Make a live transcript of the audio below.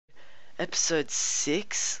episode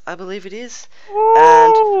 6, I believe it is. Woo!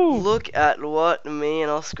 And look at what me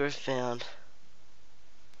and Oscar have found.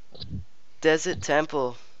 Desert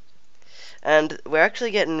Temple. And we're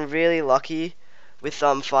actually getting really lucky with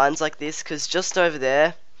finds like this, because just over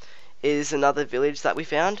there is another village that we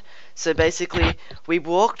found. So basically, we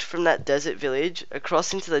walked from that desert village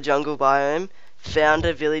across into the jungle biome, found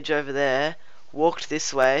a village over there, walked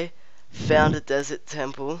this way, found a desert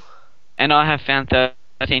temple. And I have found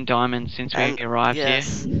 13 diamonds since we arrived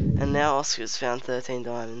yes, here. and now Oscar's found 13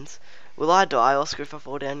 diamonds. Will I die, Oscar, if I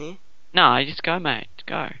fall down here? No, just go, mate.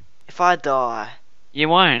 Go. If I die... You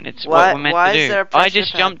won't. It's what we're meant to do. Is there a I pressure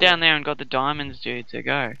just pad jumped there? down there and got the diamonds, dude, so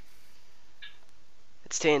go.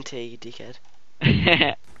 It's TNT, you dickhead.